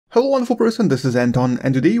Hello wonderful person, this is Anton,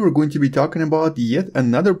 and today we're going to be talking about yet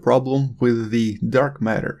another problem with the dark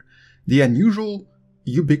matter. The unusual,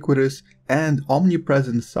 ubiquitous, and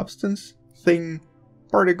omnipresent substance, thing,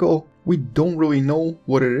 particle. We don't really know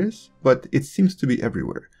what it is, but it seems to be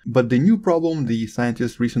everywhere. But the new problem the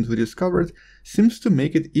scientists recently discovered seems to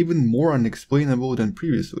make it even more unexplainable than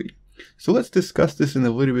previously. So let's discuss this in a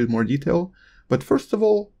little bit more detail, but first of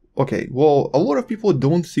all, okay, well, a lot of people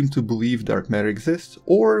don't seem to believe dark matter exists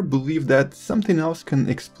or believe that something else can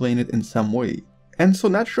explain it in some way. And so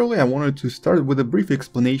naturally I wanted to start with a brief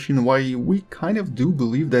explanation why we kind of do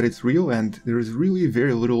believe that it's real and there is really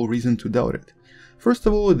very little reason to doubt it. First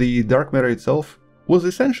of all, the dark matter itself was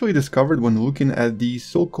essentially discovered when looking at the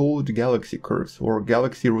so-called galaxy curves or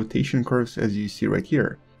galaxy rotation curves as you see right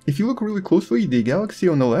here. If you look really closely, the galaxy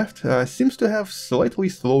on the left seems to have slightly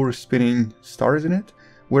slower spinning stars in it,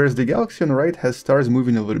 whereas the galaxy on the right has stars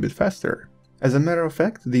moving a little bit faster. As a matter of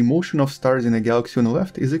fact, the motion of stars in a galaxy on the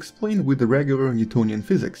left is explained with the regular Newtonian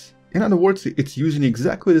physics. In other words, it's using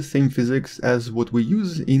exactly the same physics as what we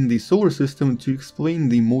use in the solar system to explain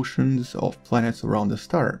the motions of planets around a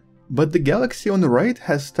star. But the galaxy on the right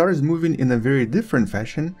has stars moving in a very different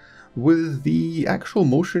fashion, with the actual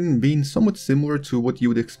motion being somewhat similar to what you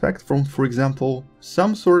would expect from, for example,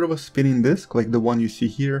 some sort of a spinning disk like the one you see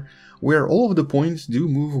here, where all of the points do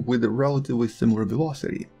move with a relatively similar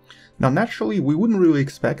velocity. Now naturally, we wouldn't really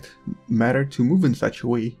expect matter to move in such a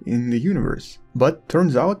way in the universe, but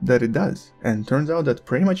turns out that it does, and turns out that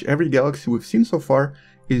pretty much every galaxy we've seen so far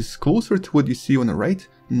is closer to what you see on the right,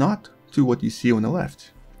 not to what you see on the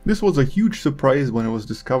left. This was a huge surprise when it was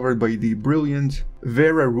discovered by the brilliant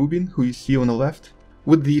Vera Rubin, who you see on the left,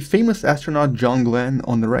 with the famous astronaut John Glenn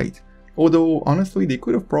on the right, although honestly they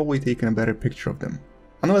could have probably taken a better picture of them.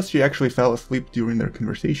 Unless she actually fell asleep during their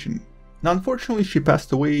conversation. Now unfortunately she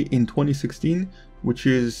passed away in 2016, which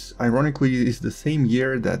is, ironically, is the same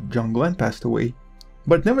year that John Glenn passed away.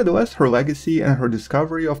 But nevertheless her legacy and her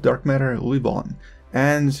discovery of dark matter live on,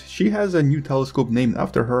 and she has a new telescope named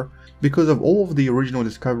after her because of all of the original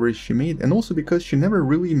discoveries she made, and also because she never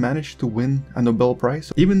really managed to win a Nobel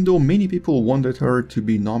Prize, even though many people wanted her to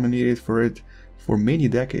be nominated for it for many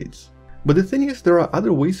decades. But the thing is, there are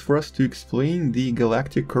other ways for us to explain the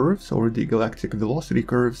galactic curves or the galactic velocity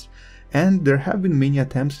curves, and there have been many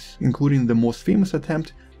attempts, including the most famous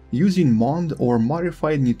attempt using MOND or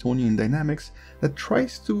modified Newtonian dynamics that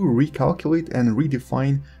tries to recalculate and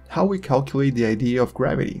redefine how we calculate the idea of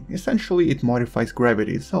gravity. Essentially, it modifies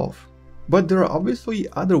gravity itself. But there are obviously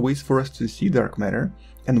other ways for us to see dark matter,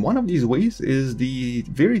 and one of these ways is the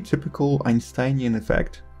very typical Einsteinian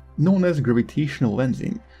effect known as gravitational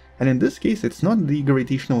lensing. And in this case, it's not the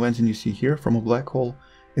gravitational lensing you see here from a black hole,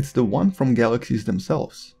 it's the one from galaxies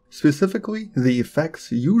themselves. Specifically, the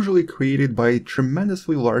effects usually created by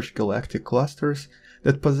tremendously large galactic clusters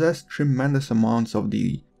that possess tremendous amounts of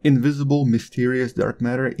the invisible, mysterious dark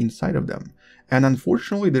matter inside of them. And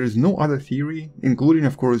unfortunately, there is no other theory, including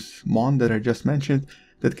of course MOND that I just mentioned,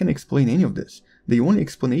 that can explain any of this. The only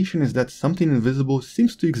explanation is that something invisible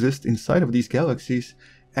seems to exist inside of these galaxies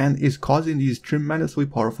and is causing these tremendously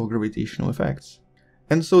powerful gravitational effects.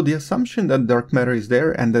 And so the assumption that dark matter is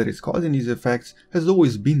there and that it's causing these effects has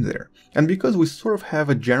always been there. And because we sort of have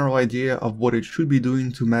a general idea of what it should be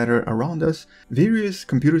doing to matter around us, various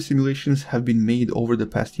computer simulations have been made over the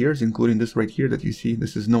past years, including this right here that you see.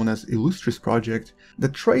 This is known as Illustris project,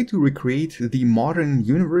 that try to recreate the modern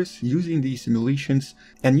universe using these simulations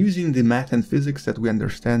and using the math and physics that we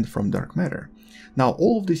understand from dark matter. Now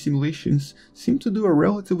all of these simulations seem to do a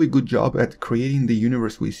relatively good job at creating the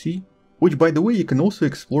universe we see, which by the way you can also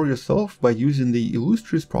explore yourself by using the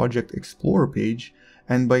Illustris project Explorer page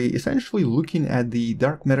and by essentially looking at the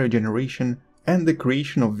dark matter generation and the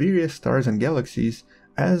creation of various stars and galaxies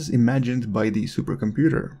as imagined by the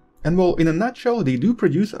supercomputer. And well, in a nutshell, they do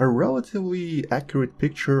produce a relatively accurate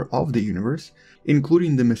picture of the universe,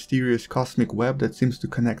 including the mysterious cosmic web that seems to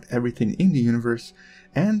connect everything in the universe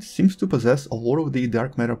and seems to possess a lot of the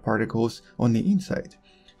dark matter particles on the inside.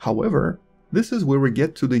 However, this is where we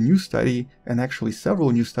get to the new study, and actually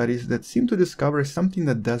several new studies that seem to discover something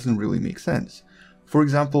that doesn't really make sense. For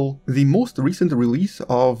example, the most recent release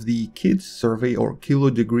of the KIDS survey or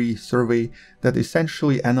Kilodegree survey that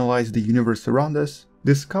essentially analyzed the universe around us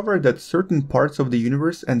discovered that certain parts of the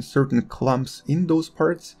universe and certain clumps in those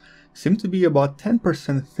parts seem to be about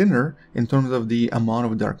 10% thinner in terms of the amount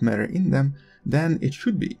of dark matter in them than it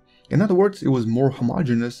should be. In other words, it was more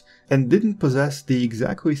homogeneous and didn't possess the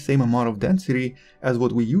exactly same amount of density as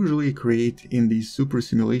what we usually create in these super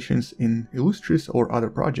simulations in Illustris or other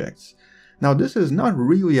projects. Now this is not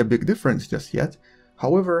really a big difference just yet.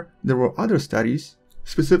 However, there were other studies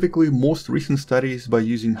Specifically, most recent studies by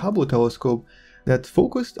using Hubble telescope that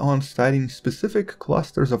focused on studying specific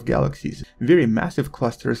clusters of galaxies, very massive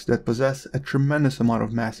clusters that possess a tremendous amount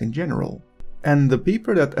of mass in general. And the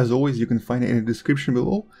paper that, as always, you can find in the description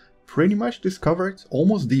below, pretty much discovered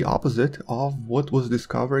almost the opposite of what was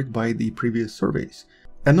discovered by the previous surveys.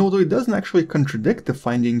 And although it doesn't actually contradict the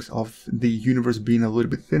findings of the universe being a little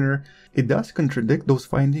bit thinner, it does contradict those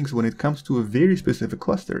findings when it comes to very specific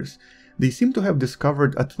clusters. They seem to have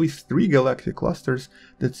discovered at least 3 galactic clusters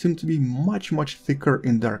that seem to be much thicker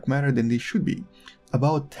in dark matter than they should be,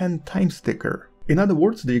 about 10 times thicker. In other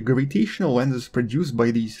words, the gravitational lenses produced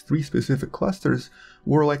by these 3 specific clusters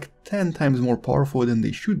were like 10 times more powerful than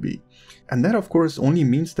they should be. And that of course only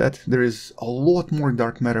means that there is a lot more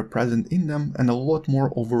dark matter present in them and a lot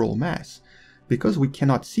more overall mass. Because we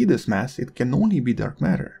cannot see this mass, it can only be dark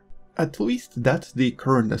matter. At least that's the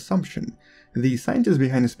current assumption. The scientists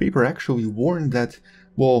behind this paper actually warned that,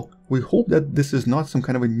 well, we hope that this is not some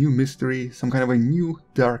kind of a new mystery, some kind of a new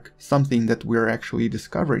dark something that we're actually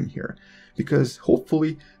discovering here, because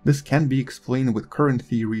hopefully this can be explained with current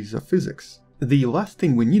theories of physics. The last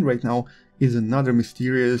thing we need right now is another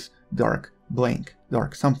mysterious dark blank,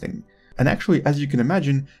 dark something. And actually, as you can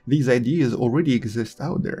imagine, these ideas already exist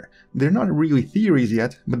out there. They're not really theories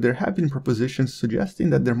yet, but there have been propositions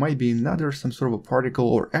suggesting that there might be another some sort of a particle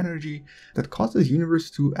or energy that causes the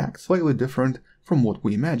universe to act slightly different from what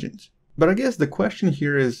we imagined. But I guess the question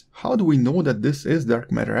here is, how do we know that this is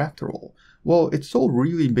dark matter after all? Well, it's all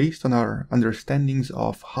really based on our understandings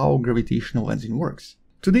of how gravitational lensing works.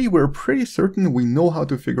 Today we're pretty certain we know how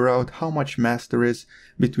to figure out how much mass there is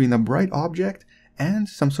between a bright object and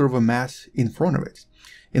some sort of a mass in front of it.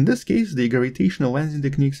 In this case, the gravitational lensing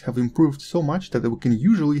techniques have improved so much that we can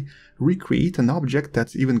usually recreate an object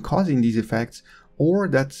that's even causing these effects or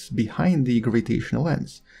that's behind the gravitational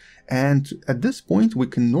lens. And at this point, we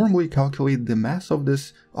can normally calculate the mass of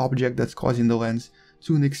this object that's causing the lens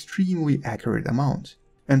to an extremely accurate amount.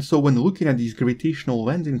 And so when looking at these gravitational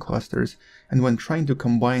lensing clusters and when trying to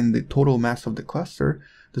combine the total mass of the cluster,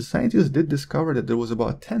 the scientists did discover that there was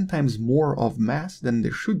about 10 times more of mass than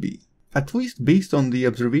there should be, at least based on the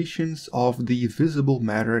observations of the visible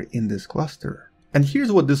matter in this cluster. And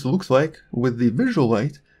here's what this looks like with the visual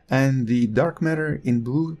light and the dark matter in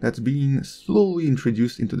blue that's being slowly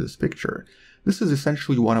introduced into this picture. This is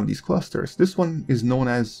essentially one of these clusters. This one is known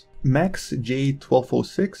as MAX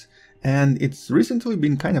J1206, and it's recently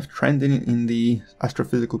been kind of trending in the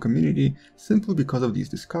astrophysical community simply because of these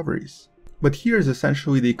discoveries. But here is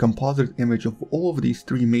essentially the composite image of all of these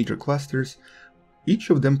 3 major clusters, each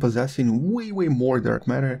of them possessing way more dark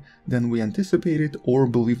matter than we anticipated or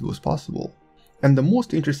believed was possible. And the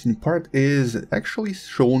most interesting part is actually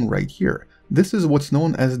shown right here. This is what's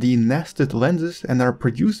known as the nested lenses and are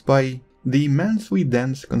produced by the immensely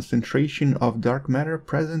dense concentration of dark matter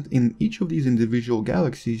present in each of these individual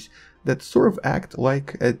galaxies that sort of act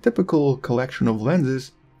like a typical collection of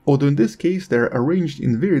lenses, although in this case they're arranged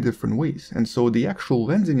in very different ways, and so the actual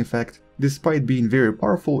lensing effect, despite being very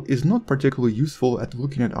powerful, is not particularly useful at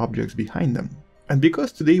looking at objects behind them. And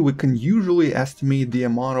because today we can usually estimate the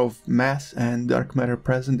amount of mass and dark matter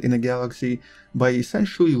present in a galaxy by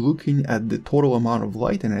essentially looking at the total amount of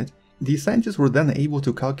light in it, the scientists were then able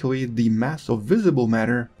to calculate the mass of visible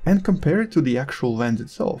matter and compare it to the actual lens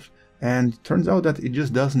itself. And it turns out that it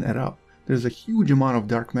just doesn't add up. There's a huge amount of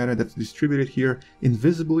dark matter that's distributed here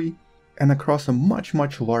invisibly and across a much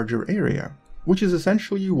larger area, which is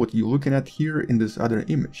essentially what you're looking at here in this other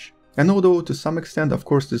image. And although to some extent, of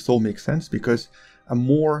course, this all makes sense because a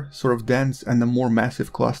more sort of dense and a more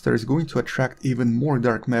massive cluster is going to attract even more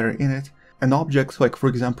dark matter in it, and objects like, for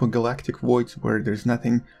example, galactic voids where there's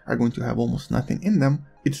nothing are going to have almost nothing in them,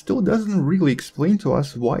 it still doesn't really explain to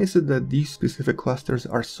us why is it that these specific clusters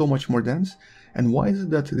are so much more dense, and why is it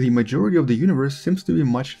that the majority of the universe seems to be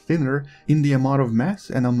much thinner in the amount of mass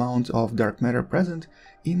and amount of dark matter present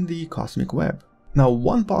in the cosmic web. Now,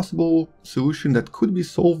 one possible solution that could be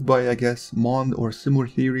solved by, I guess, Mond or similar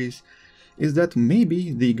theories is that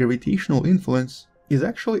maybe the gravitational influence is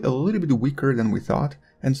actually a little bit weaker than we thought,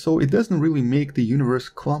 and so it doesn't really make the universe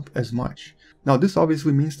clump as much. Now, this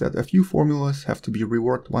obviously means that a few formulas have to be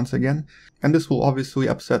reworked once again, and this will obviously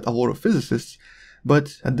upset a lot of physicists,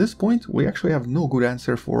 but at this point we actually have no good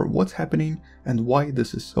answer for what's happening and why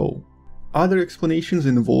this is so. Other explanations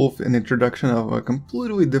involve an introduction of a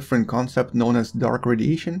completely different concept known as dark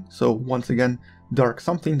radiation, so once again, dark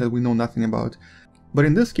something that we know nothing about. But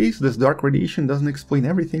in this case, this dark radiation doesn't explain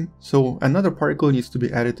everything, so another particle needs to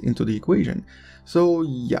be added into the equation. So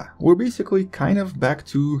yeah, we're basically kind of back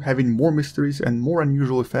to having more mysteries and more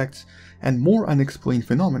unusual effects and more unexplained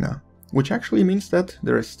phenomena. which actually means that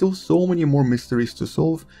there are still so many more mysteries to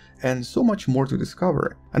solve and so much more to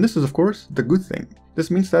discover. And this is of course the good thing.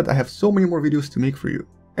 This means that I have so many more videos to make for you.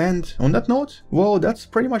 And on that note, well, that's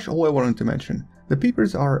pretty much all I wanted to mention. The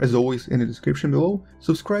papers are, as always, in the description below.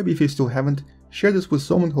 Subscribe if you still haven't, share this with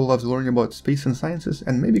someone who loves learning about space and sciences,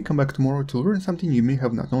 and maybe come back tomorrow to learn something you may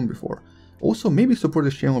have not known before. Also, maybe support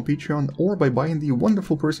this channel on Patreon or by buying the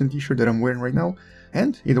wonderful person t-shirt that I'm wearing right now.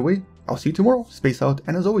 And either way, I'll see you tomorrow, space out,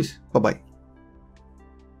 and as always, bye bye.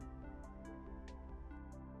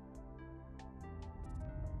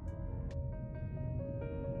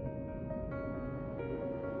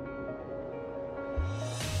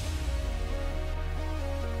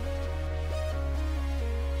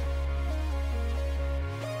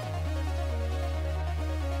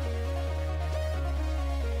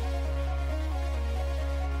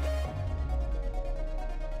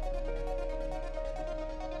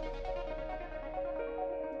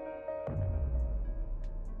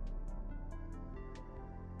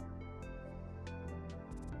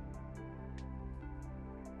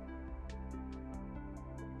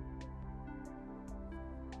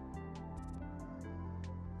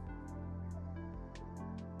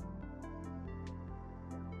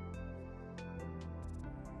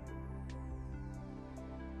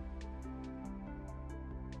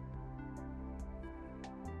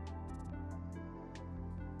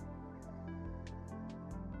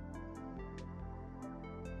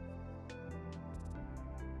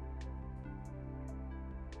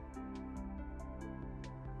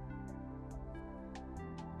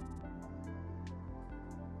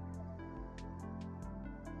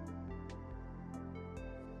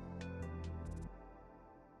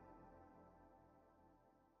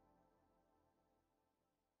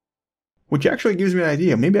 Which actually gives me an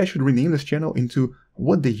idea, maybe I should rename this channel into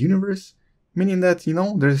What the Universe? Meaning that, you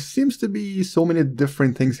know, there seems to be so many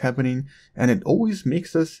different things happening, and it always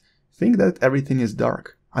makes us think that everything is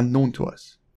dark, unknown to us.